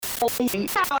Make you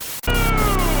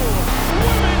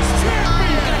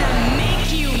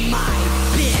my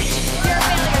bitch. You're a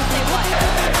failure to say what? You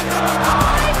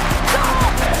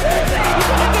can't give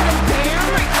a damn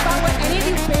about what any of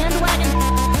these bandwagon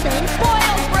think.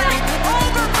 Spoiled brat,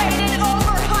 overrated,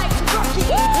 overhyped rookie.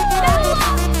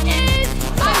 Noah is.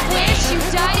 I wish you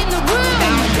died in the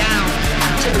womb. Down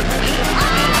to the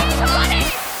I'm honey.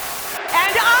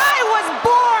 And I was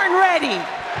born ready.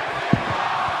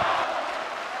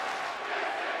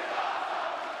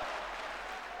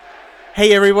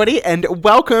 Hey everybody, and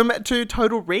welcome to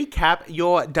Total Recap,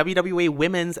 your WWE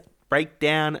Women's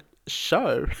Breakdown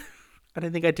show. I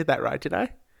don't think I did that right, did I?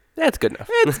 That's good enough.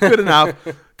 It's good enough.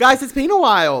 Guys, it's been a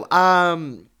while.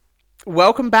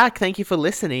 Welcome back. Thank you for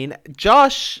listening.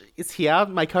 Josh is here,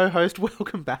 my co-host.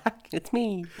 Welcome back. It's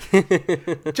me.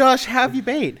 Josh, how have you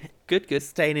been? Good.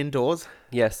 Staying indoors,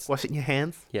 Yes. washing your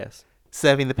hands, Yes.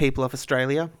 serving the people of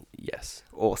Australia. Yes.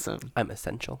 Awesome. I'm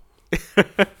essential.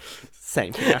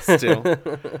 Same here still.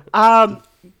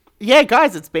 Yeah,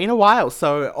 guys, it's been a while,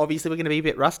 so obviously we're going to be a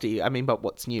bit rusty. I mean, but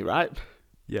what's new, right?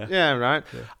 Yeah. Yeah, right.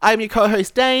 Yeah. I'm your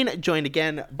co-host Dane, joined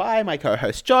again by my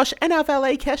co-host Josh, and our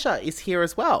valet Kesha is here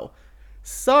as well.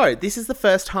 So this is the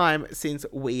first time since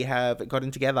we have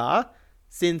gotten together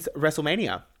since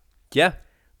WrestleMania. Yeah.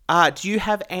 Do you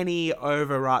have any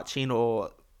overarching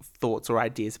or thoughts or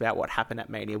ideas about what happened at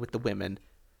Mania with the women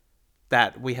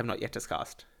that we have not yet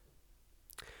discussed?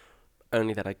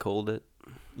 Only that I called it.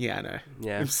 Yeah, I know.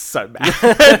 Yeah. I'm so mad.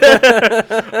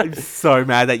 I'm so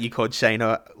mad that you called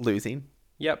Shayna losing.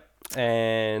 Yep.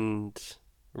 And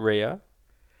Rhea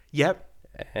Yep.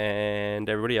 and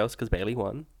everybody else because Bailey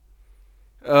won.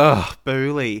 Ugh,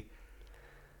 Booley.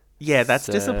 Yeah, that's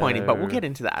So- disappointing, but we'll get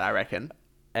into that, I reckon.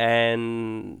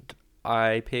 And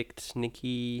I picked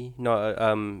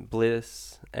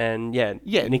Bliss and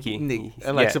Nikki.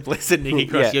 Alexa Yeah. Bliss and Nikki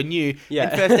Cross, Yeah. your new Yeah.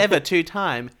 and first ever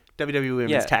two-time WWE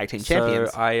Women's Tag Team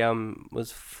Champions. So I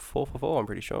was 4 for 4, I'm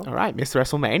pretty sure. All right, Miss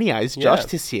WrestleMania is Yeah. Josh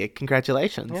this year.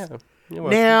 Congratulations. Yeah. You're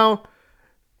welcome. Now,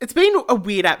 it's been a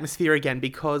weird atmosphere again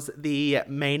because the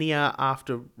Mania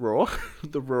after Raw,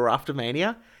 the Raw after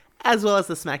Mania, as well as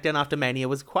the SmackDown after Mania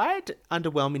was quite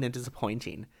underwhelming and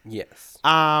disappointing. Yes.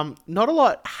 Not a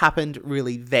lot happened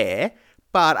really there,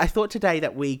 but I thought today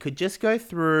that we could just go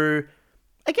through,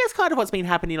 I guess, kind of what's been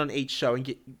happening on each show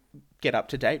and get up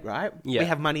to date, right? Yeah. We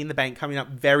have Money in the Bank coming up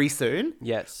very soon.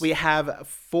 Yes. We have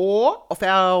 4 of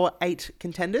our 8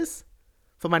 contenders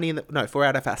for Money in the... No, 4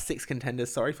 out of our 6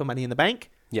 contenders, sorry, for Money in the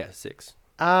Bank. Yeah, 6.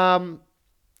 So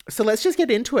let's just get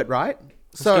into it, right?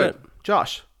 do it.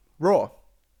 Josh, Raw,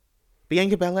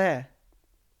 Bianca Belair,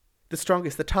 the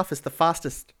strongest, the toughest, the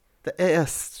fastest, the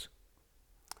EST,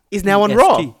 is now on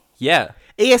Raw. EST. Yeah.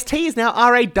 EST is now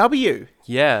RAW.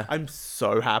 Yeah. I'm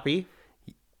so happy.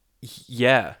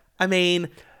 Yeah. I mean,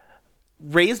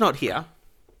 Rhea's not here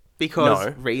because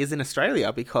No. Rhea's in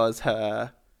Australia because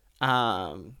her,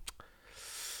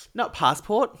 not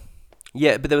passport.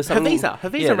 Yeah, but there was Her something... visa. Her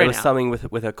visa Yeah, there ran was out. something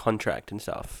with her contract and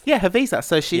stuff. Yeah, her visa.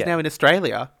 So she's Yeah. now in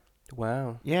Australia.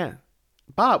 Wow. Yeah.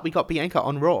 But we got Bianca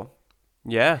on Raw.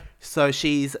 Yeah. So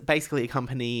she's basically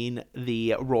accompanying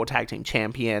the Raw Tag Team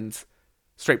Champions,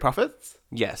 Street Profits,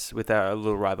 Yes, with our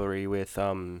little rivalry with...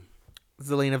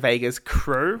 Zelina Vega's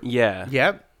crew. Yeah.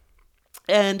 Yep.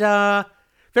 And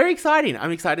very exciting.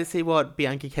 I'm excited to see what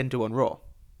Bianca can do on Raw.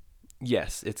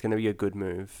 Yes, it's going to be a good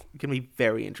move. It can be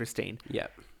very interesting. Yeah.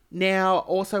 Now,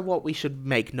 also what we should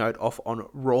make note of on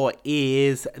Raw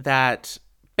is that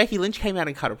Becky Lynch came out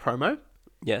and cut a promo.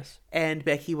 Yes. And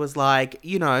Becky was like,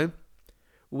 you know,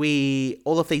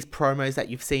 all of these promos that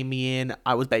you've seen me in,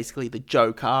 I was basically the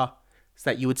Joker. So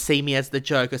that you would see me as the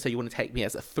Joker, so you want to take me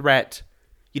as a threat.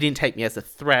 You didn't take me as a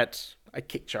threat. I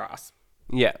kicked your ass.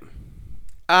 Yeah.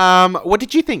 What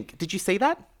did you think? Did you see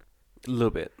that? A little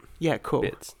bit. Yeah, cool.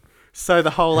 Bits. So the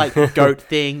whole, like, goat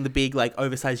thing, the big, like,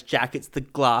 oversized jackets, the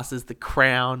glasses, the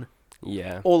crown,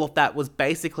 Yeah. all of that was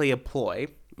basically a ploy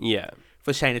Yeah.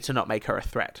 for Shayna to not make her a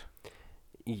threat.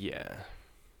 Yeah.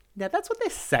 Now, that's what they're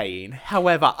saying.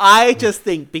 However, I just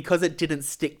think because it didn't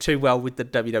stick too well with the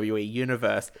WWE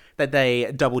Universe, that they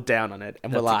doubled down on it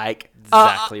and were like...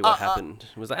 Exactly what happened.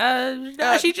 It was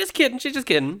like, she's just kidding. She's just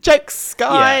kidding. Jokes,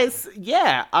 guys!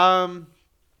 Yeah.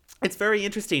 It's very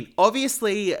interesting.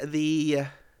 Obviously, the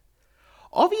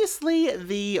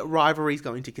rivalry is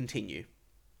going to continue,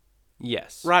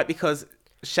 Yes. right? Because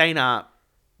Shayna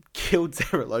killed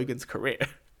Sarah Logan's career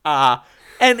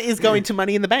and is going to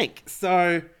Money in the Bank.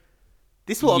 So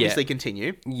this will obviously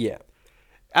continue. Yeah.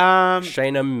 Um,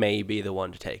 Shayna may be the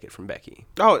one to take it from Becky.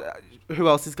 Who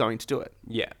else is going to do it?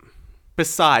 Yeah.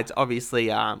 Besides, obviously,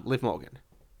 Liv Morgan.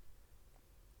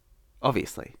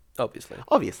 Obviously. Obviously.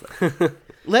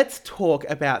 Let's talk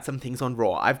about some things on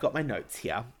Raw. I've got my notes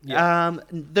here. Yeah.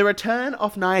 The return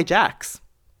of Nia Jax.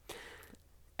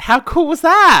 How cool was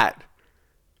that?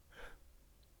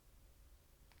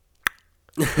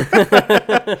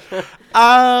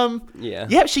 Yeah.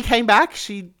 Yep, she came back.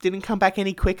 She didn't come back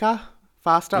any quicker,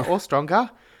 faster, or stronger,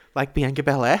 like Bianca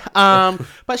Belair.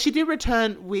 But she did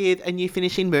return with a new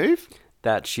finishing move.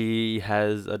 That she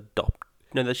has adopted.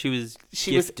 No, that she was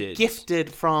gifted. Was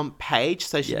gifted from Paige,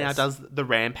 so she now Yes. does the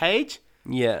Rampage.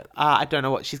 Yeah. I don't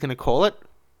know what she's going to call it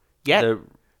yet.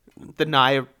 The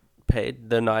Nia... Paid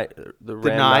the night the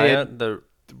Nia- Ram the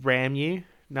Ramu?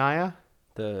 Nia?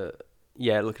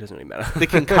 yeah, look, it doesn't really matter. The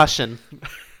concussion.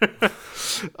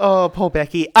 Oh, poor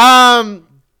Becky.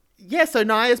 Yeah, so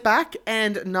Nia's back,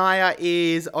 and Nia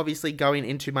is obviously going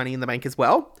into Money in the Bank as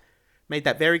well. Made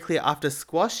that very clear after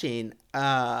squashing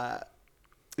Kairi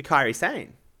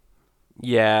Sane.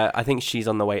 Yeah, I think she's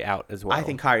on the way out as well. I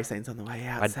think Kairi Sane's on the way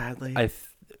out, sadly. I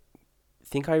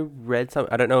think I read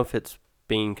something. I don't know if it's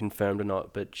being confirmed or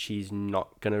not, but she's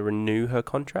not going to renew her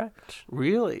contract.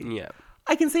 Really? Yeah.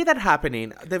 I can see that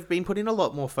happening. They've been putting a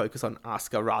lot more focus on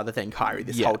Asuka rather than Kairi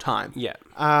this whole time. Yeah.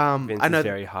 Vince I know, is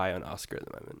very high on Asuka at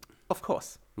the moment. of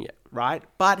course, Yeah. right?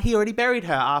 But he already buried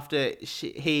her after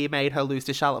he made her lose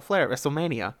to Charlotte Flair at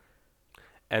WrestleMania.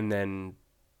 And then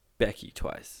Becky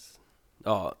twice.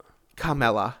 Oh.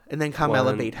 Carmella. And then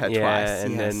Carmella beat her twice.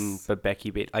 And yes. then but Becky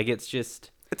beat. Like, it's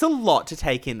just... It's a lot to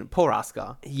take in. Poor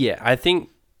Asuka. Yeah, I think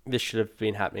this should have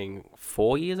been happening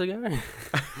 4 years ago.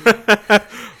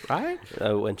 Right?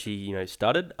 When she,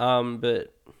 started.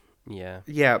 But, yeah.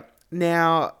 Yeah.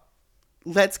 Now,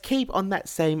 let's keep on that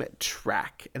same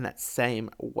track and that same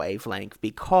wavelength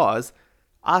because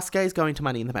Asuka is going to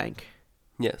Money in the Bank.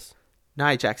 Yes.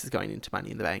 Nia Jax is going into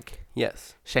Money in the Bank.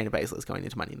 Yes. Shayna Baszler is going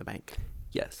into Money in the Bank.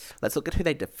 Yes. Let's look at who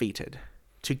they defeated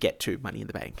to get to Money in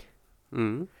the Bank.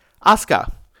 Mm.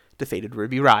 Asuka defeated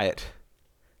Ruby Riott.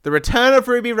 The return of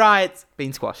Ruby Riott's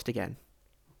been squashed again.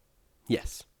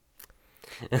 Yes.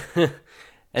 Shayna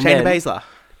Baszler.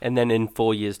 And then in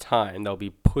 4 years' time, they'll be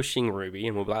pushing Ruby,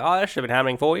 and we'll be like, "Oh, that should have been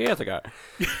happening 4 years ago."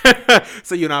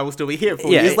 So you and I will still be here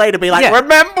 4 Yeah. years later, be like, Yeah.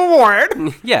 remember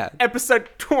what? Yeah. Episode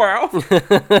 12.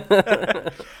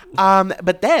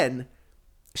 But then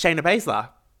Shayna Baszler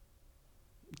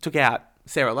took out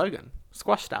Sarah Logan,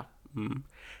 squashed her.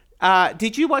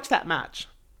 Did you watch that match?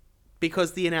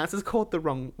 Because the announcers called the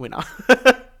wrong winner.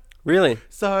 Really?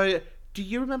 So, do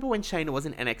you remember when Shayna was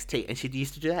in NXT and she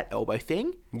used to do that elbow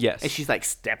thing? Yes. And she's like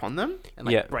step on them and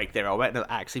like Yeah. break their elbow, and it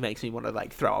actually makes me want to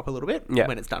like throw up a little bit Yeah.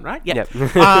 when it's done, right? Yeah.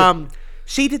 Yeah.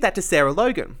 She did that to Sarah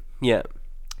Logan, Yeah.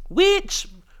 which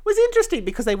was interesting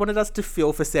because they wanted us to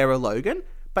feel for Sarah Logan,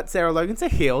 but Sarah Logan's a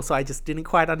heel, so I just didn't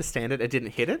quite understand it. I didn't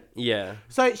hit it. Yeah.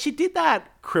 So she did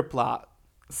that crippler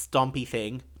stompy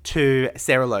thing to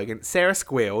Sarah Logan. Sarah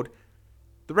squealed.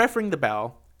 The ref rang the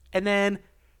bell, and then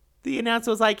the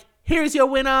announcer was like, "Here's your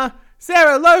winner,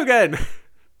 Sarah Logan."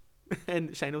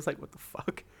 And Shayna was like, "What the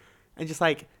fuck?" And just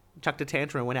like chucked a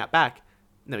tantrum and went out back.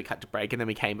 And then we cut to break, and then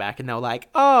we came back, and they were like,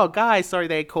 "Oh, guys, sorry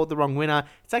they called the wrong winner.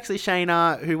 It's actually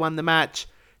Shayna who won the match.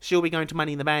 She'll be going to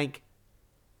Money in the Bank."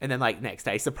 And then like next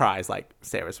day, surprise, like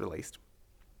Sarah's released.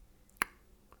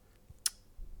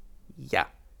 Yeah.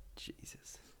 Jesus.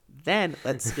 Then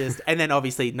let's just... And then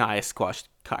obviously Nia squashed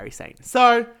Kairi Sane.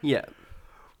 So, Yeah.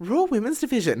 Raw Women's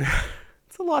Division.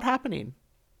 It's a lot happening.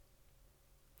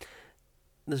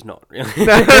 There's not really.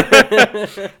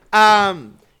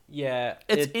 Yeah.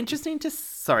 It's interesting to...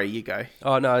 Sorry, you go.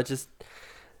 Oh, no, it's just...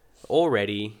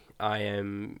 Already, I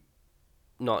am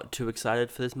not too excited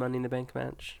for this Money in the Bank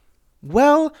match.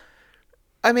 Well,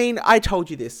 I mean, I told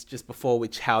you this just before,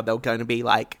 how they're going to be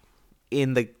like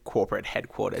in the corporate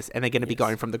headquarters, and they're going to be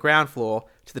going from the ground floor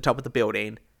to the top of the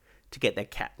building to get their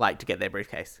to get their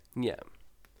briefcase. Yeah.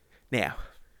 Now,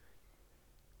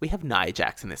 we have Nia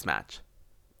Jax in this match.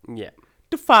 Yeah.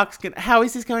 How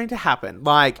is this going to happen?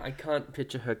 Like, I can't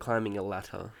picture her climbing a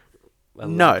ladder.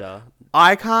 no,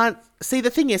 I can't. See, the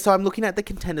thing is, so I'm looking at the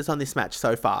contenders on this match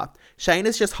so far.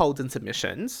 Shayna's just holds in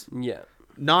submissions. Yeah.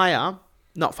 Nia,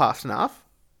 not fast enough.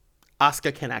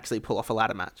 Asuka can actually pull off a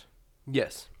ladder match.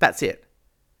 Yes. That's it.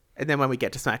 And then when we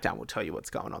get to SmackDown, we'll tell you what's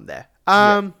going on there.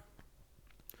 So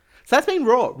that's been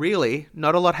Raw, really.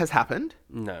 Not a lot has happened.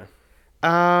 No.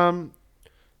 And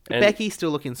And- Becky's still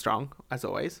looking strong, as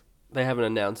always. They haven't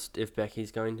announced if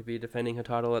Becky's going to be defending her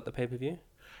title at the pay-per-view.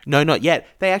 No, not yet.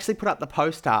 They actually put up the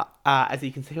poster, as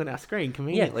you can see on our screen,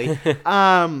 conveniently,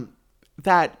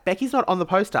 that Becky's not on the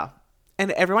poster.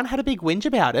 And everyone had a big whinge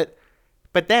about it.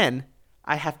 But then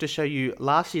I have to show you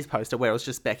last year's poster where it was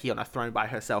just Becky on a throne by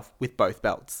herself with both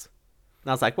belts. And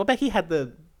I was like, well, Becky had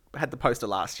the had the poster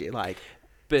last year. Like,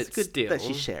 But it's good still, that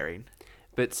she's sharing.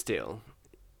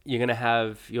 You're gonna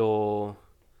have your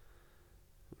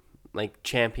like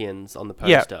champions on the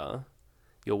Yeah. poster,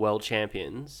 your world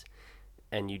champions,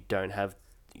 and you don't have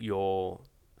your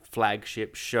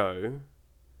flagship show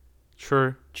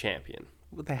True. champion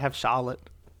Would they have Charlotte?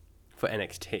 for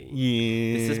NXT.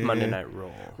 Yeah. This is Monday Night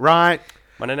Raw. Right.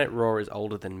 Monday Night Raw is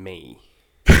older than me.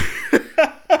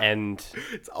 And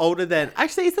It's older than...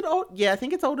 Actually, is it old? Yeah, I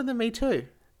think it's older than me too.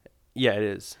 yeah, it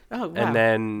is. Oh, wow. And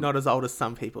then Not as old as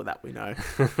some people that we know.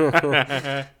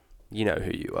 you know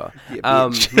who you are. Yeah,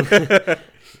 bitch.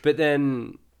 But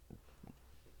then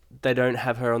they don't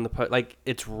have her on the like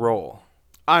it's Raw.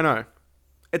 I know.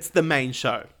 It's the main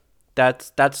show.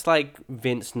 That's like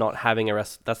Vince not having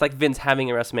that's like Vince having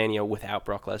a WrestleMania without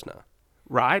Brock Lesnar.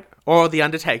 Right? Or The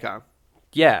Undertaker.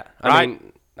 Yeah, I Right.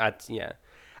 mean that's yeah.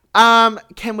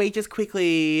 Can we just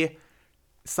quickly...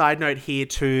 Side note here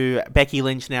to Becky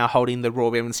Lynch now holding the Raw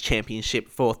Women's Championship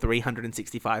for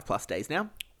 365 plus days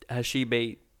now. Has she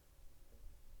beat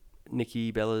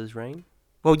Nikki Bella's reign?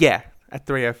 Well, yeah, at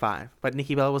 305. But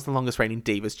Nikki Bella was the longest reigning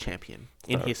Divas champion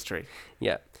in history.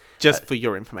 Yeah, Just for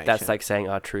your information. that's like saying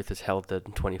R-Truth has held the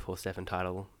 24/7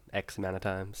 title X amount of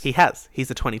times. He has. He's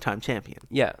a 20-time champion.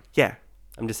 Yeah, Yeah.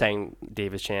 I'm just saying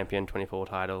Divas champion 24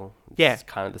 title. Yeah. It's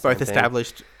kind of the same Both thing.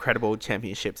 established, credible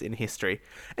championships in history.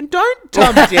 And don't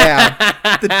dumb down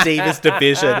the Divas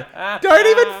division. Don't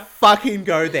even fucking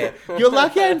go there. You're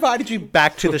lucky I invited you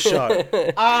back to the show.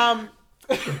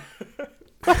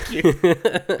 Fuck you.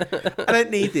 I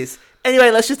don't need this.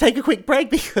 Anyway, let's just take a quick break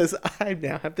because I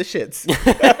now have the shits.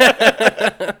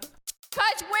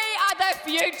 Because we are the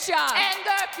future. And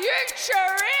the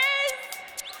future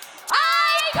is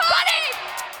iconic.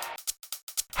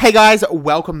 Hey guys,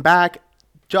 welcome back.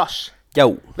 Josh,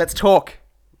 Yo. let's talk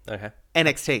Okay.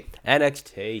 NXT.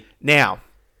 NXT. Now,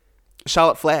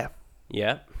 Charlotte Flair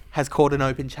Yeah. has called an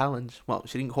open challenge. Well,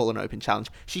 she didn't call an open challenge.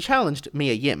 She challenged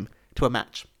Mia Yim to a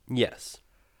match. Yes.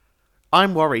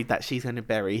 I'm worried that she's going to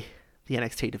bury the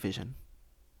NXT division.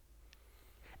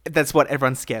 That's what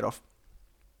everyone's scared of.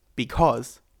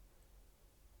 Because,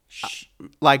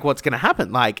 like, what's going to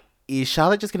happen? Like, is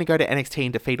Charlotte just going to go to NXT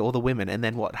and defeat all the women, and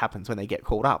then what happens when they get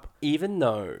called up? Even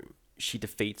though she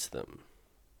defeats them,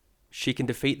 she can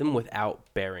defeat them without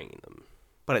burying them.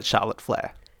 But it's Charlotte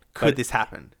Flair. Could But- this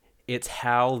happen? It's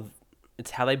how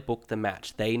they book the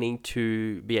match. They need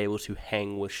to be able to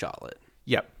hang with Charlotte.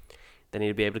 Yep. They need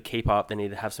to be able to keep up. They need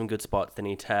to have some good spots. They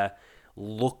need to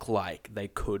look like they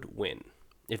could win.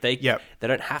 If they Yep. they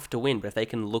don't have to win, but if they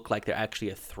can look like they're actually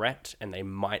a threat and they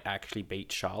might actually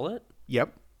beat Charlotte,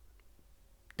 Yep.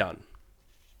 done.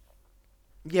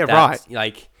 Yeah, That's, right.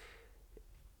 Like,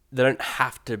 they don't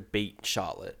have to beat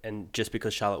Charlotte, and just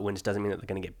because Charlotte wins doesn't mean that they're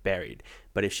going to get buried.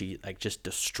 But if she like just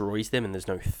destroys them and there's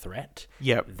no threat,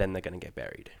 Yep. then they're going to get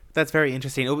buried. That's very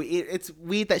interesting. It's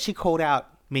weird that she called out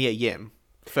Mia Yim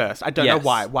first. I don't know Yes.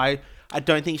 why. Why? I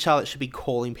don't think Charlotte should be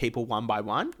calling people one by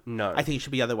one. No. I think it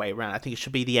should be the other way around. I think it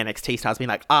should be the NXT stars being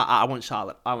like, I want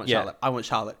Charlotte. I want Yeah. Charlotte. I want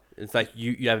Charlotte. It's like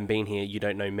you haven't been here, you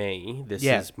don't know me. This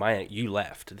Yeah. is my you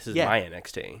left. This is Yeah. my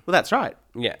NXT. Well, that's right.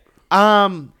 Yeah.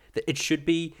 It should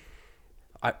be.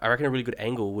 I reckon a really good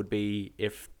angle would be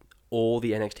if all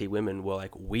the NXT women were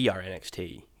like, "We are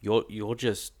NXT. You're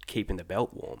just keeping the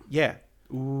belt warm." Yeah.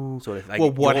 Ooh. Sort of like.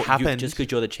 Well, what you're- happened? just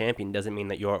because you're the champion doesn't mean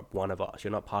that you're one of us.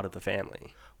 You're not part of the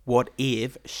family. What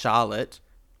if Charlotte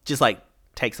just like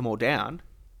takes them all down,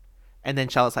 and then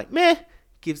Charlotte's like, meh,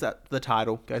 gives up the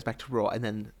title, goes back to Raw, and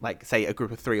then like say a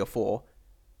group of 3 or 4,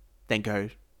 then go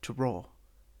to Raw,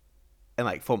 and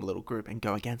like form a little group and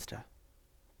go against her.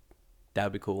 That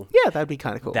would be cool. Yeah, that'd be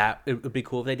kind of cool. It would be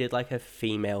cool if they did like a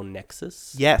female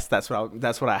nexus. Yes, that's what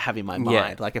I have in my mind,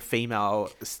 Yeah. like a female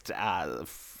stable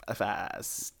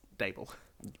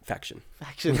Faction.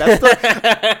 faction. That's the,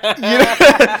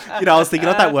 I was thinking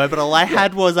of that word, but all I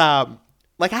had was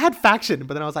like I had faction,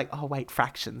 but then I was like, oh wait,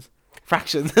 fractions,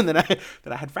 and then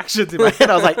I had fractions in my head.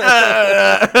 I was like,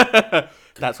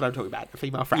 that's what I'm talking about, a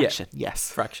female fraction.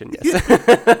 Yes. Fraction. Yes.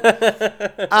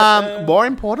 More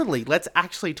importantly, let's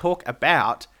actually talk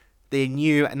about the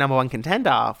new number 1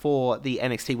 contender for the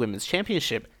NXT Women's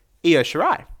Championship, Io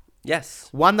Shirai. Yes.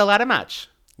 Won the ladder match.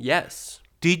 Yes.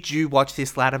 Did you watch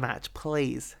this ladder match,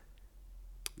 please?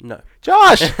 No.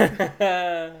 Josh!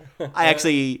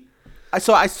 I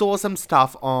saw some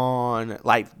stuff on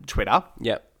like Twitter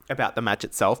Yep. about the match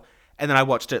itself, and then I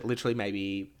watched it literally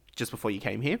maybe just before you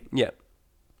came here. Yep.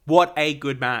 What a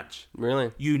good match.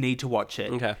 Really? You need to watch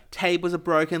it. Okay. Tables are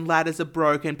broken, ladders are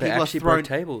broken, They people are actually thrown. broke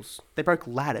tables. They broke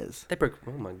ladders. They broke.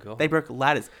 Oh my god. They broke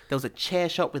ladders. There was a chair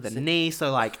shot with a knee,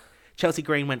 so like Chelsea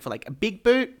Green went for like a big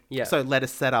boot. Yeah. So ladder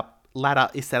is set up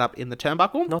in the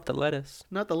turnbuckle. Not the lettuce.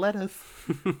 Not the lettuce.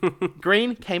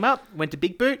 Green came up, went to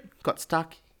big boot, got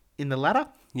stuck in the ladder.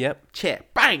 Yep. Chair.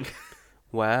 Bang.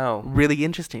 Wow. Really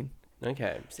interesting.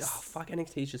 Okay. Oh, fuck,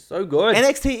 NXT is just so good.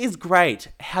 NXT is great.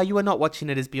 How you are not watching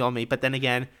it is beyond me. But then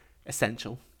again,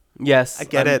 essential. Yes. I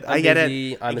get it. I'm I get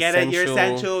busy, it. I'm I get it. You're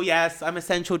essential. Yes, I'm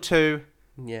essential too.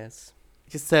 Yes.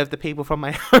 Just serve the people from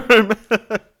my home.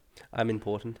 I'm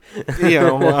important.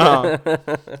 Yeah, wow.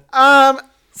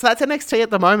 So that's NXT at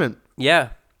the moment. Yeah.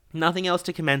 Nothing else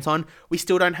to comment on. We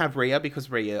still don't have Rhea because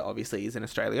Rhea obviously is in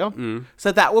Australia.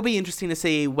 So that will be interesting to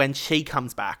see when she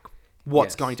comes back.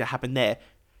 What's Yes. going to happen there?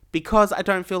 Because I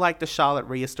don't feel like the Charlotte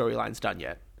Rhea storyline's done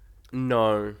yet.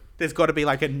 No. There's got to be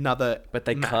like another But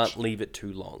they match. can't leave it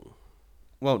too long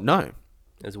Well, no.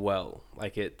 as well.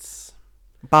 Like, it's...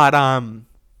 But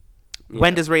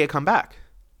when does Rhea come back?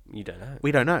 You don't know.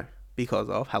 We don't know because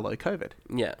of hello COVID.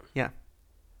 Yeah. Yeah.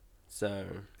 So,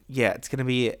 Yeah, it's going to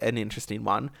be an interesting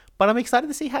one. But I'm excited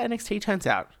to see how NXT turns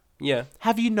out. yeah.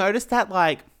 Have you noticed that,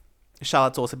 like,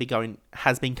 Charlotte's also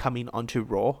has been coming onto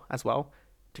Raw as well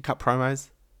to cut promos?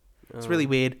 It's really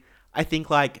weird. I think,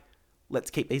 like,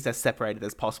 let's keep these as separated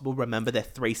as possible. Remember, they're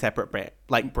 3 separate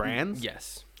brands.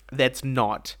 Yes. That's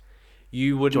not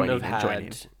You wouldn't Joining have and joining.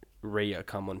 had Rhea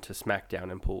come onto SmackDown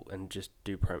and just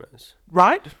do promos.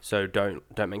 right. So don't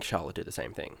make Charlotte do the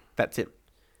same thing. That's it.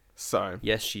 So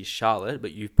Yes, she's Charlotte,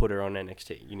 but you've put her on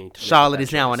NXT. You need to. make Charlotte that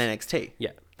is now on choice. NXT.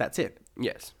 Yeah. That's it.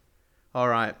 Yes. All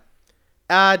right.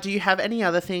 Do you have any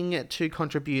other thing to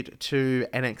contribute to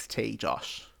NXT,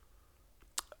 Josh?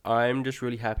 I'm just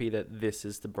really happy that this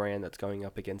is the brand that's going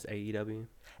up against AEW.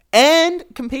 And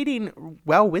competing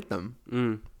well with them.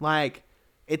 Mm. Like,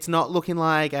 it's not looking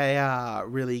like a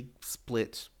really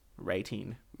split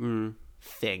rating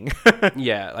thing.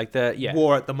 Yeah, like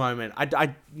War at the moment.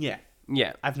 Yeah.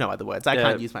 yeah, I have no other words. I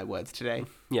can't use my words today.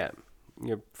 yeah,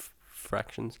 your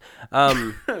fractions.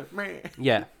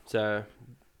 Yeah, so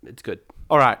it's good.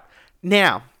 All right.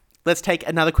 Now, let's take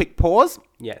another quick pause.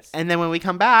 Yes. And then when we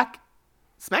come back,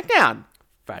 SmackDown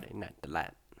Friday Night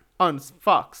Delight. on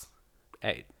Fox.com.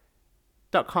 8.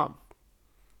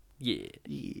 Yeah,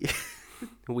 Yeah.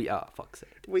 we are Fox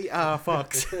 8. We are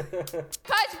Fox. Because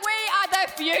we are the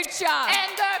future.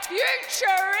 And the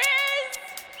future is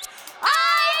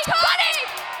iconic.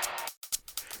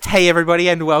 Hey, everybody,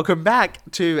 and welcome back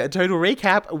to a Total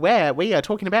Recap where we are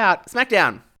talking about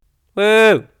SmackDown.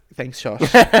 Woo! Thanks,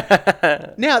 Josh.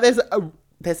 Now, there's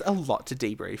a lot to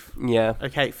debrief. Yeah.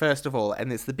 Okay, first of all,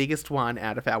 and it's the biggest one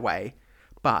out of our way,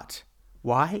 but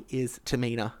why is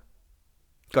Tamina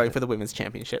going for the Women's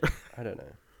Championship? I don't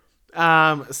know.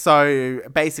 So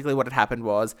basically what had happened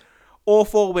was all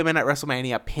 4 women at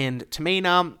WrestleMania pinned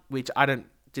Tamina, which I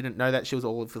didn't know that she was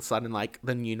all of a sudden like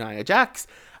the new Nia Jax.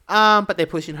 But they're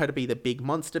pushing her to be the big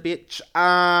monster bitch.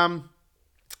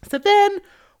 So then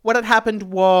what had happened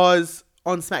was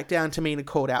on SmackDown, Tamina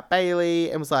called out Bayley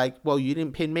and was like, well, you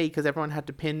didn't pin me because everyone had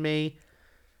to pin me.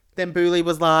 Then Booley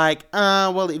was like,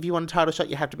 well, if you want a title shot,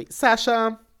 you have to beat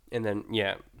Sasha. And then,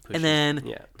 yeah. And then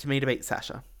yeah. Tamina beat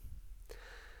Sasha.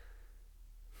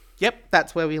 Yep,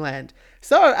 that's where we land.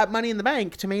 So at Money in the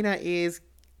Bank, Tamina is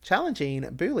challenging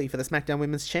Booley for the SmackDown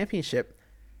Women's Championship.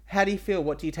 How do you feel?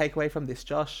 What do you take away from this,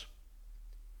 Josh?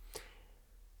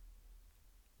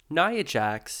 Nia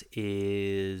Jax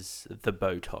is the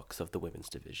Botox of the women's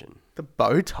division. The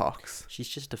Botox. She's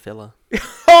just a filler.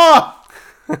 Oh!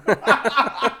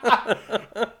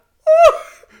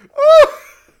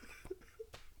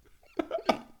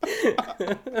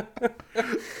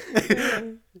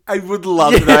 I would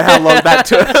love to know how long that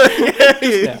took.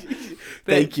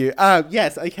 Thank you.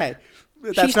 Yes, okay.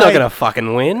 That's She's not going to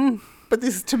fucking win. But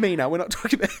this is Tamina. We're not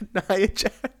talking about Nia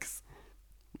Jax.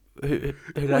 Who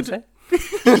did I say?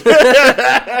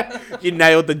 You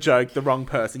nailed the joke. The wrong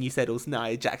person. You said it was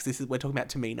Nia Jax. We're talking about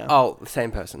Tamina. Oh, the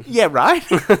same person. Yeah, right?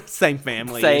 Same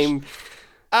family. Same.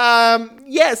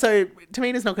 Yeah, so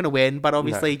Tamina's not going to win, but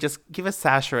obviously just give us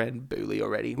Sasha and Booley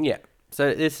already. Yeah.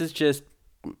 So this is just,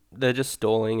 they're just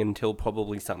stalling until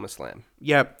probably SummerSlam.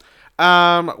 Yep.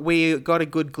 We got a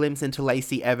good glimpse into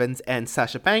Lacey Evans and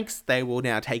Sasha Banks. They will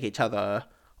now take each other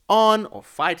on or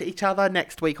fight each other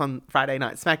next week on Friday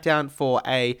Night SmackDown for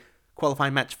a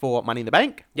qualifying match for Money in the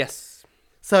Bank. Yes.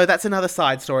 So that's another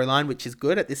side storyline, which is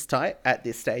good at this stage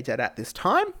and at this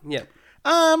time. Yeah.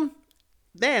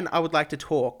 Then I would like to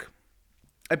talk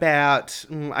about...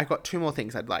 I've got 2 more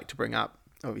things I'd like to bring up.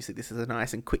 Obviously, this is a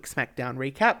nice and quick SmackDown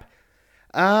recap.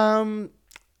 The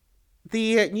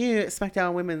new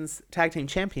SmackDown Women's Tag Team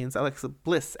Champions, Alexa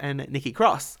Bliss and Nikki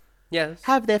Cross, Yes.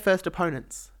 have their first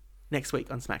opponents next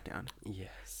week on SmackDown.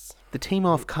 Yes. The team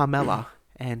of Carmella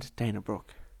and Dana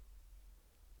Brooke.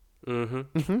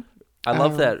 I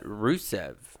love that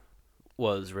Rusev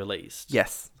was released.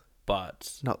 Yes.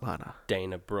 But Not Lana.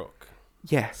 Dana Brooke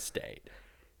Yes. stayed.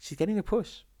 She's getting a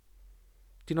push.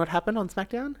 Do you know what happened on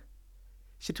SmackDown?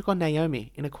 She took on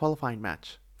Naomi in a qualifying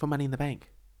match for Money in the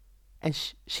Bank. And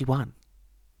she won.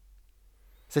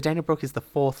 So Dana Brooke is the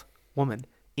 4th woman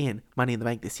in Money in the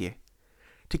Bank this year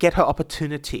to get her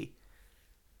opportunity.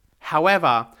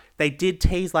 However, they did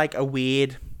tease like a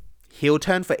weird heel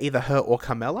turn for either her or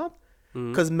Carmella.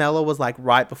 Because Mella was like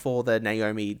right before the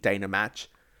Naomi Dana match.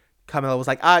 Carmella was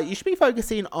like, you should be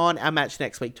focusing on our match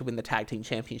next week to win the tag team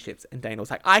championships. And Dana was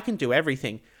like, I can do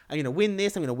everything. I'm going to win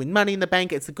this. I'm going to win Money in the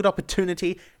Bank. It's a good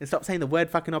opportunity. And stop saying the word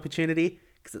fucking opportunity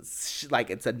because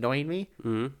it's annoying me.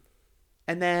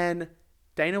 And then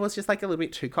Dana was just like a little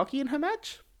bit too cocky in her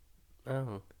match.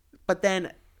 Oh. But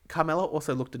then Carmella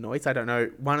also looked annoyed. So I don't know.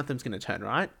 One of them's going to turn,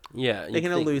 right? Yeah. They're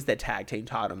going to lose their tag team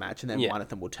title match. And then one of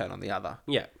them will turn on the other.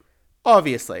 Yeah.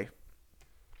 Obviously.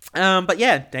 But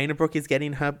yeah, Dana Brooke is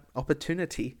getting her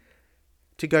opportunity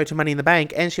to go to Money in the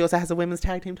Bank, and she also has a women's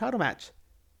tag team title match.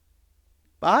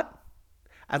 But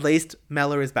at least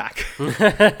Mella is back.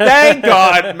 Thank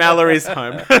God Mella is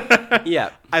home. Yeah.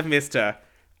 I've missed her.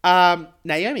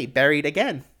 Naomi buried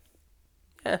again.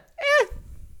 Yeah.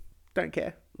 Don't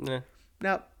care. Nah.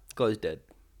 No. Glow's dead.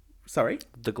 Sorry.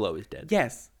 The glow is dead.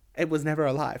 Yes, it was never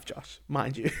alive, Josh.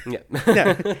 Mind you. Yeah.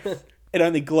 No. It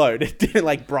only glowed. It didn't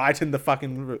like brighten the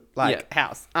fucking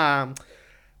house.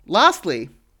 Lastly,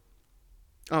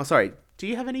 oh sorry. Do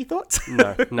you have any thoughts?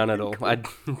 No, none at all.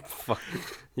 Fuck.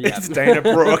 Yeah. It's Dana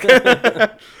Brooke.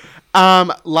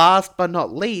 Last but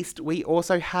not least, we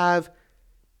also have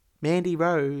Mandy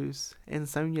Rose and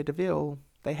Sonya Deville.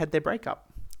 They had their breakup.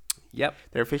 Yep.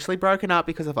 They're officially broken up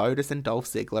because of Otis and Dolph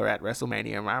Ziggler at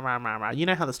WrestleMania. Rah, rah, rah, rah. You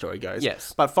know how the story goes.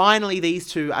 Yes. But finally, these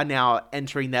two are now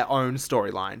entering their own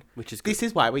storyline. Which is good. This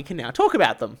is why we can now talk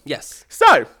about them. Yes.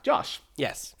 So, Josh,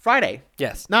 Yes. Friday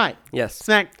Yes. night, Yes.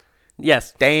 Smack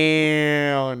Yes.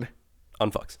 Down On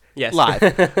Fox. Yes.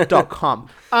 Live.com.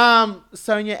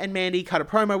 Sonya and Mandy cut a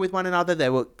promo with one another. They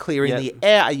were clearing the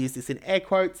air. I use this in air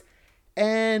quotes.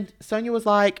 And Sonya was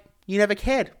like, you never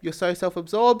cared. You're so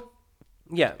self-absorbed.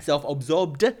 Yeah.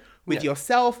 Self-absorbed with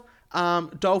yourself.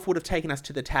 Dolph would have taken us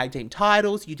to the tag team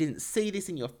titles. You didn't see this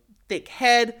in your thick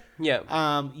head.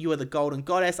 Yeah. You are the golden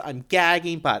goddess. I'm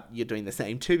gagging, but you're doing the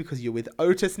same too because you're with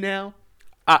Otis now.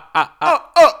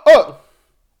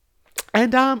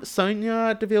 And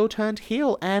Sonya Deville turned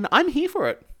heel, and I'm here for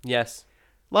it. Yes.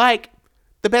 Like,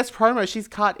 the best promo she's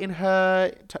cut in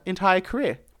her entire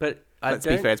career. But Let's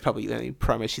be fair, it's probably the only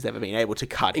promo she's ever been able to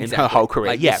cut in her Exactly. whole career.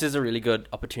 Like, yeah. this is a really good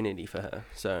opportunity for her.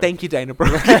 So Thank you, Dana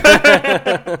Brooke.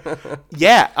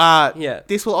 Yeah. Yeah.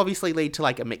 This will obviously lead to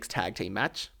like a mixed tag team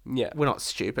match. Yeah. We're not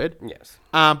stupid. Yes.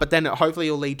 But then hopefully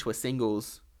it'll lead to a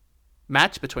singles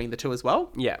match between the two as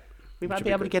well. Yeah. We might Should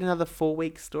be able to good. get another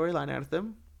 4-week storyline out of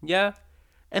them. Yeah.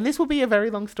 And this will be a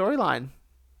very long storyline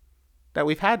that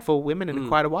we've had for women in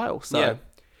quite a while. So Yeah.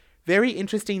 very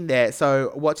interesting there.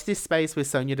 So watch this space with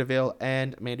Sonya Deville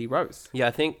and Mandy Rose. Yeah,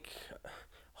 I think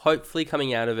hopefully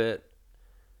coming out of it,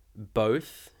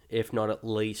 both, if not at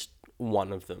least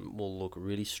one of them, will look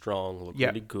really strong, look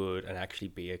really good, and actually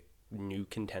be a new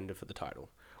contender for the title.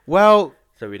 Well,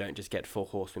 So we don't just get 4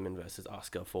 horsewomen versus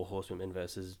Asuka, 4 horsewomen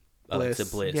versus Bliss, Alexa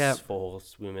Bliss, yeah. 4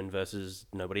 horsewomen versus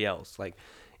nobody else. Like,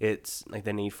 it's like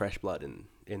they need fresh blood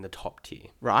in the top tier.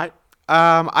 right.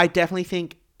 I definitely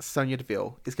think Sonya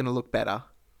Deville is going to look better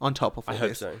on top of all I hope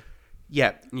this. so.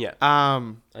 Yeah. Yeah.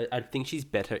 I think she's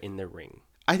better in the ring.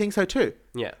 I think so too.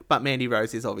 Yeah. But Mandy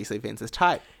Rose is obviously Vince's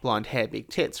type. Blonde hair, big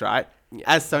tits, right? Yeah.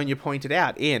 As Sonya pointed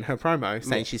out in her promo,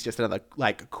 saying she's just another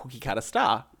like cookie cutter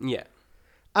star. Yeah.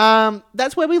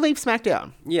 That's where we leave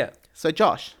SmackDown. Yeah. So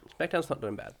Josh, SmackDown's not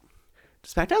doing bad.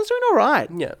 SmackDown's doing all right.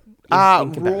 Yeah.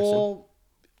 In comparison. Raw,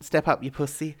 step up, you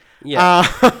pussy. Yeah.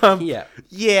 Yeah.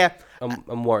 Yeah.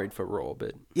 I'm worried for Raw,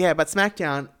 but Yeah, but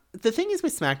SmackDown, the thing is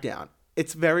with SmackDown,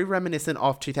 it's very reminiscent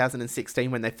of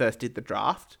 2016 when they first did the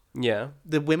draft. yeah.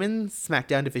 The women's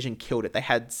SmackDown division killed it. They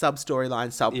had sub-storylines,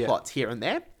 subplots here and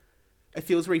there. It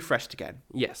feels refreshed again.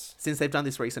 Yes. Since they've done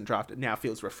this recent draft, it now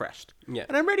feels refreshed. Yeah.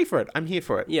 And I'm ready for it. I'm here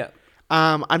for it. Yeah.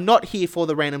 I'm not here for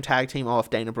the random tag team of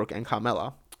Dana Brooke and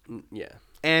Carmella. Yeah.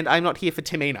 And I'm not here for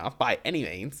Tamina by any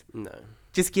means. No.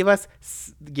 Just give us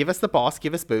the boss,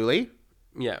 give us Booley,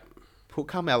 Yeah. put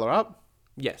Carmella up.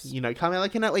 Yes. You know,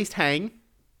 Carmella can at least hang.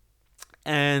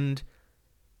 And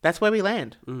that's where we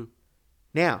land.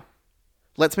 Now,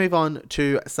 let's move on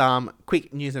to some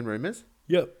quick news and rumors.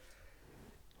 Yep.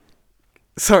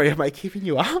 Sorry, am I keeping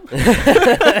you up?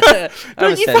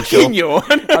 I'm you essential. fucking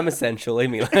yawn. I'm essential. Leave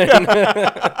me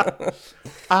alone.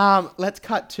 Let's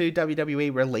cut to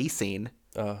WWE releasing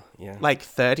Oh, yeah. like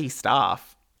 30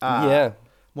 staff. Yeah.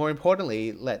 More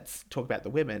importantly, let's talk about the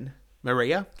women.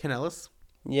 Maria Kanellis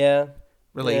Yeah.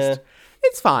 released.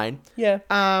 It's fine. Yeah.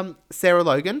 Sarah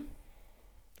Logan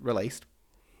released.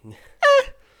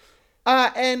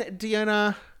 And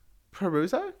Deonna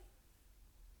Purrazzo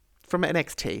from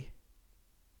NXT.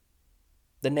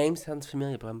 The name sounds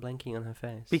familiar, but I'm blanking on her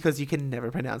face. Because you can never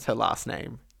pronounce her last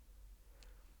name.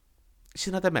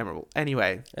 She's not that memorable.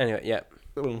 Anyway. Anyway, yeah.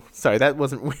 Sorry, that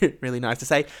wasn't really nice to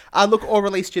say. Look, all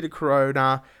released due to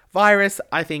coronavirus.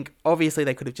 I think, obviously,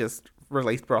 they could have just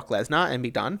released Brock Lesnar and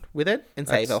be done with it and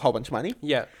save a whole bunch of money.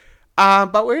 Yeah.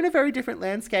 But we're in a very different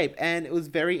landscape, and it was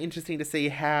very interesting to see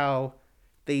how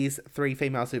these 3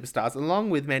 female superstars,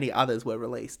 along with many others, were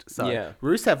released. So, Yeah.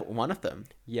 Rusev, one of them.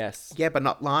 Yes. Yeah, but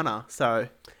not Lana. So,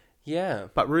 Yeah.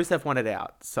 but Rusev wanted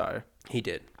out. So, He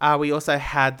did. we also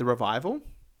had the Revival,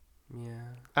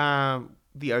 Yeah.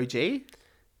 the OG,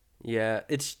 Yeah.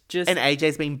 It's just and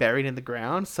AJ's been buried in the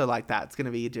ground. So, like, that's going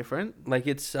to be different. like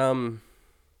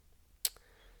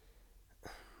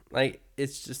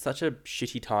it's just such a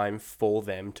shitty time for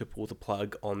them to pull the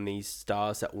plug on these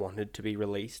stars that wanted to be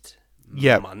released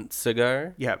Yep. months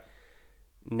ago. Yep.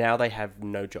 Now they have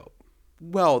no job.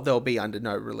 Well, they'll be under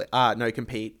no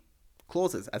compete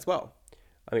clauses as well.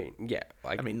 I mean, yeah.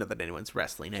 Like, I mean, not that anyone's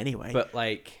wrestling anyway. but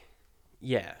like,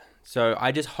 yeah. So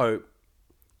I just hope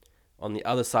on the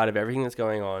other side of everything that's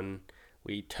going on,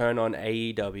 we turn on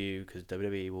AEW because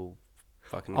WWE will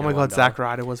fucking. oh my go God, under, Zack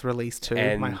Ryder was released too.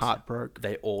 and My heart broke.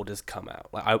 They all just come out.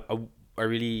 Like I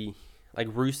really like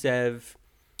Rusev,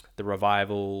 the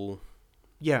Revival.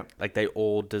 Yeah. Like they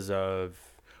all deserve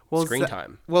screen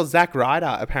time. Well, Zack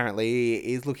Ryder apparently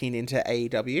is looking into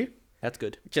AEW. That's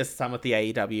good. Just some of the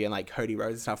AEW and like Cody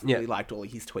Rhodes and stuff really liked all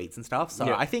of his tweets and stuff. So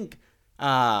Yeah. I think,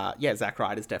 Zack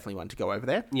Ryder's definitely one to go over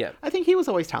there. Yeah. I think he was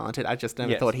always talented. I just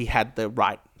never Yes. thought he had the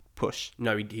right push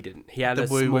No, he didn't. He had The a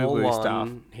small woo-woo-woo one. stuff.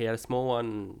 He had a small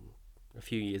one a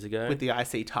few years ago. with the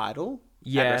IC title.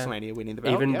 Yeah. At WrestleMania winning the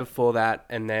belt. Even yep. before that,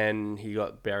 and then he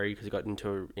got buried because he got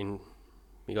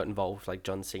involved with like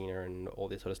John Cena and all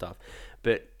this sort of stuff.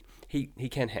 But he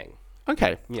can hang.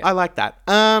 Okay, Yeah. I like that.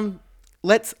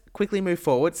 Let's quickly move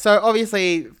forward. So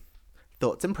obviously,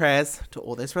 thoughts and prayers to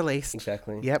all this released.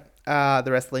 Exactly. Yep. The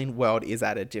wrestling world is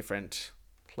at a different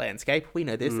landscape. We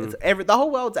know this. Mm. It's the whole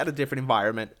world's at a different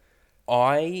environment.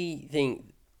 I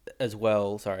think as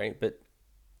well, sorry, but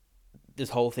this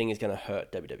whole thing is going to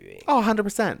hurt WWE. Oh,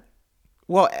 100%.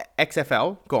 Well,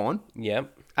 XFL gone.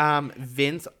 Yep.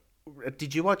 Vince,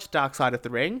 did you watch Dark Side of the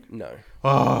Ring? No.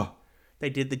 Oh, they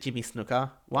did the Jimmy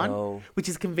Snuka one, Oh. which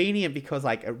is convenient because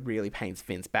like it really pains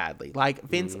Vince badly. Like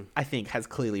Vince, I think, has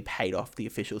clearly paid off the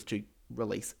officials to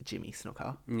release Jimmy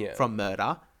Snuka Yeah. from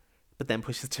murder, but then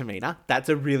pushes Tamina. That's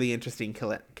a really interesting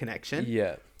connection.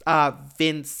 Yeah.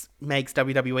 Vince makes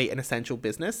WWE an essential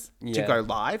business to Yeah. go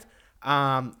live,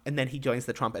 and then he joins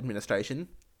the Trump administration.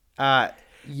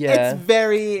 Yeah. It's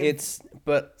very.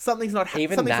 But something's not.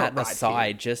 even something's that not right aside,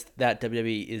 here. just that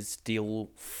WWE is still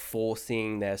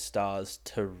forcing their stars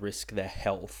to risk their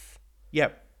health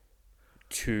Yep.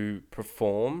 to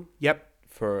perform Yep.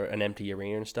 for an empty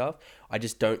arena and stuff. I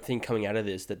just don't think coming out of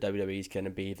this that WWE is going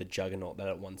to be the juggernaut that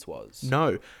it once was.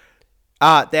 No.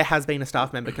 There has been a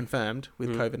staff member confirmed with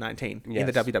COVID-19 in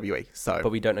the Yes. WWE. So, But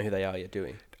we don't know who they are yet, do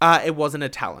we? it wasn't a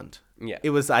talent. Yeah.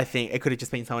 It was, I think, it could have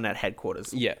just been someone at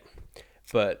headquarters. Yeah.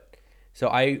 But so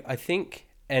I think,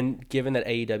 and given that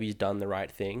AEW's done the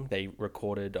right thing, they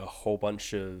recorded a whole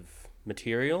bunch of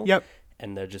material. Yep.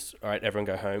 And they're just, all right, everyone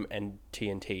go home. And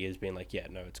TNT has been like, yeah,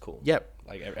 no, it's cool. Yep.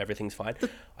 Like everything's fine.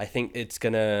 I think it's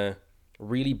going to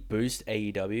really boost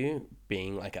AEW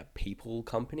being like a people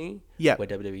company. Yep. Where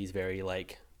WWE is very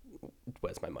like,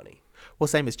 where's my money? Well,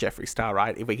 same as Jeffree Star,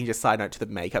 right? If we can just side note to the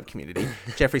makeup community,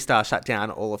 Jeffree Star shut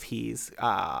down all of his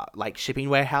like shipping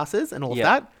warehouses and all of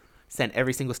Yeah. that. Sent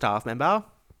every single staff member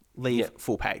leave Yeah.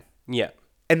 full pay, Yeah.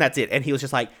 and that's it. And he was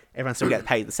just like, everyone still gets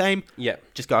paid the same. Yeah.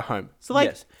 Just go home. So like,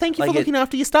 Yes. thank you Like for looking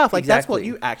after your staff. Like that's what Exactly.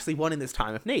 you actually want in this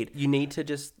time of need. You need to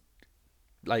just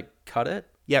like cut it.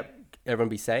 Yep. Everyone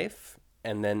be safe.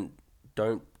 And then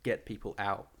don't get people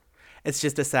out. It's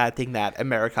just a sad thing that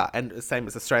America and same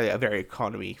as Australia are very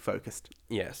economy focused.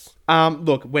 Yes.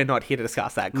 Look, we're not here to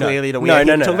discuss that. No. Clearly, we're No, here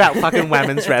no, to no, talk no. about fucking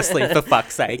women's wrestling for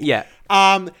fuck's sake. Yeah.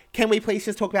 Can we please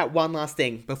just talk about one last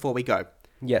thing before we go?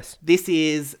 Yes. This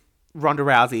is Ronda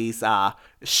Rousey's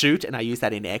shoot, and I use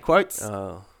that in air quotes.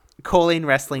 Oh. Calling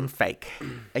wrestling fake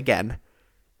again.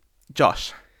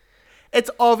 Josh, It's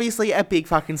obviously a big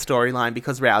fucking storyline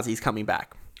because Rousey's coming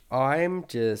back. I'm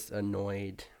just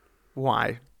annoyed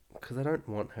Why? because I don't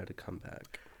want her to come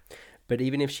back. But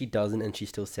even if she doesn't and she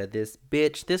still said this,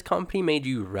 bitch, this company made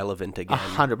you relevant again.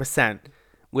 100%.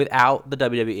 Without the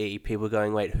WWE, people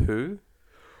going, wait, who?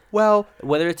 Well,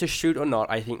 Whether it's a shoot or not,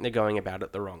 I think they're going about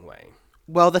it the wrong way.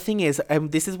 the thing is,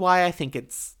 this is why I think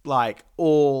it's like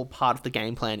all part of the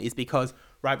game plan, is because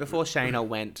right before Shayna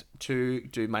went to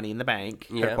do Money in the Bank,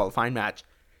 her Yeah. qualifying match,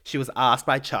 she was asked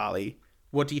by Charlie,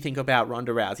 what do you think about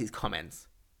Ronda Rousey's comments?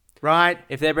 Right?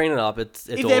 If they're bringing it up, it's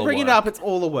If all they're a bringing it work. up, it's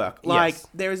all a work. Like, Yes.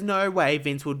 there is no way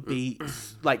Vince would be,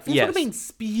 like, Vince would Yes. have been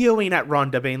spewing at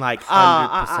Ronda, being like,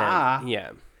 100%.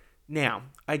 Yeah. Now,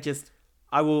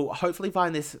 I will hopefully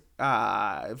find this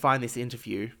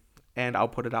interview, and I'll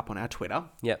put it up on our Twitter.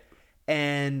 Yep.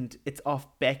 And it's off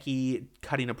Becky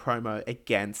cutting a promo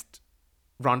against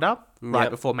Ronda right Yep.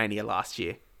 before Mania last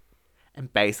year,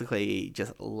 and basically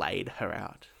just laid her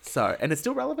out. So, and it's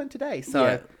still relevant today. So,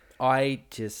 Yeah. I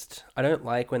don't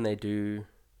like when they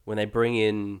bring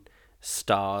in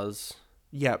stars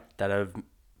yep, that have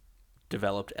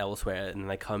developed elsewhere and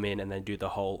they come in and they do the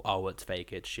whole, oh, it's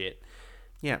fake, it's shit.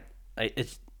 yeah.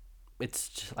 It's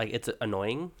just, like, it's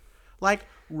annoying. Like,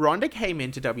 Ronda came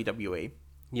into WWE.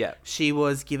 Yeah. She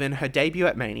was given her debut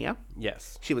at Mania.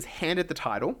 Yes. She was handed the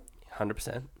title.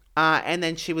 100%. And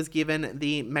then she was given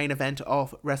the main event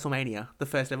of WrestleMania, the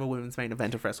first ever women's main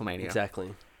event of WrestleMania.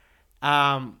 Exactly.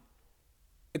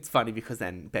 It's funny because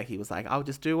then Becky was like, I'll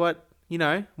just do what,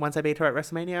 once I beat her at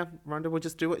WrestleMania, Ronda will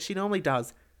just do what she normally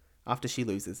does after she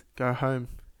loses. Go home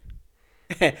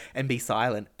and be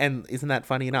silent. And isn't that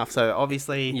funny enough? So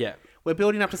obviously, Yeah. we're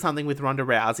building up to something with Ronda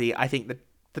Rousey. I think that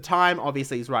the time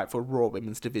obviously is right for Raw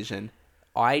Women's Division.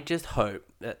 I just hope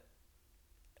that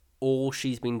all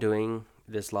she's been doing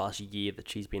this last year that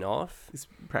she's been off Is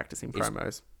practicing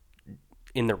promos.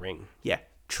 in the ring, Yeah.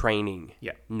 training,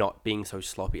 Yeah. not being so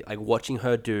sloppy. Like, watching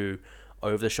her do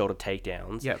over-the-shoulder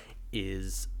takedowns Yep.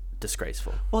 is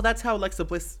disgraceful. Well, that's how Alexa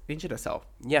Bliss injured herself,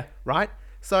 Yeah. right?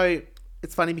 So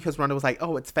it's funny because Ronda was like,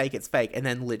 oh, it's fake. And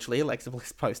then literally Alexa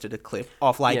Bliss posted a clip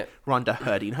of Yeah. Ronda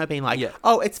hurting her, being like, Yeah.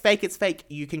 oh, it's fake.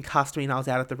 You can cuss me and I was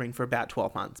out of the ring for about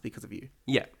 12 months because of you.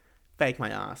 Yeah. Fake my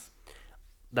ass.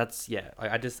 That's, yeah.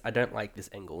 I don't like this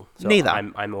angle. So Neither.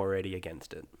 I'm already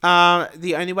against it.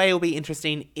 The only way it'll be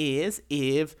interesting is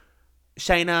if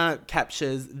Shayna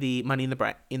captures the Money in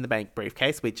the Bank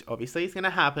briefcase, which obviously is going to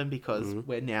happen because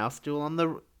we're now still on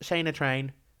the Shayna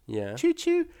train. Yeah. Choo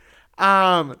choo.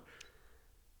 And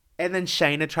then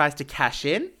Shayna tries to cash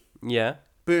in. Yeah.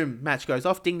 Boom, match goes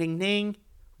off, ding, ding, ding.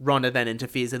 Ronda then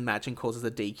interferes in the match and causes a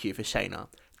DQ for Shayna.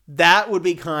 That would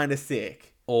be kind of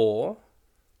sick. Or,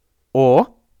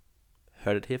 Or,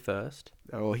 heard it here first,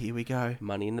 oh, here we go.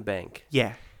 Money in the Bank.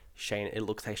 Yeah. Shayna, it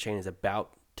looks like Shayna's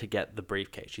about to get the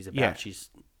briefcase. She's Yeah. she's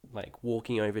like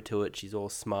walking over to it. She's all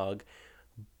smug.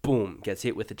 Boom, gets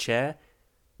hit with the chair.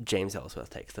 James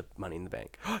Ellsworth takes the Money in the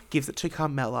Bank. Gives it to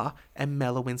Carmella, and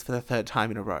Mella wins for the third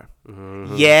time in a row.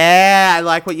 Mm-hmm. Yeah, I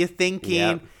like what you're thinking.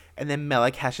 Yep. And then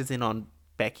Mella cashes in on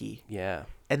Becky. Yeah.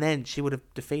 And then she would have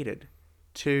defeated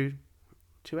two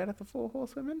out of the 4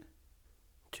 horsewomen?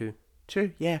 2.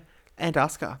 2, yeah. And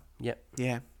Asuka. Yep.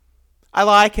 Yeah. I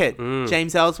like it.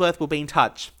 James Ellsworth will be in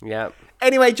touch. Yep.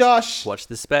 Anyway, Josh. Watch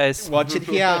the space. Watch it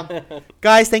here.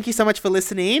 Guys, thank you so much for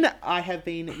listening. I have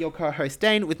been your co-host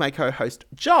Dane with my co-host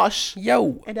Josh.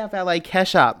 Yo. And our valet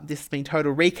Kesha. This has been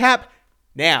Total Recap.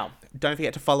 Now, don't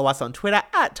forget to follow us on Twitter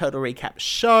at Total Recap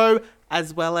Show,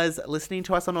 as well as listening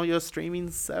to us on all your streaming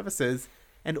services.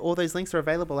 And all those links are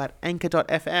available at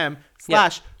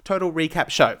anchor.fm/Total Recap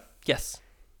Show. Yes.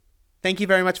 Thank you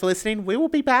very much for listening. We will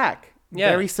be back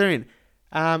very soon.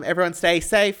 Everyone stay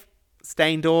safe,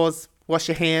 stay indoors, wash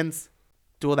your hands,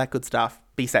 do all that good stuff.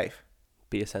 Be safe.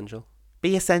 Be essential.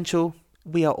 Be essential.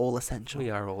 We are all essential.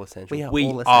 We are all essential. We are We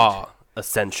all essential. are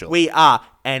essential. We are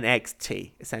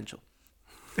NXT essential.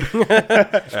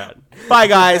 Bye,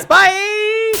 guys. Bye.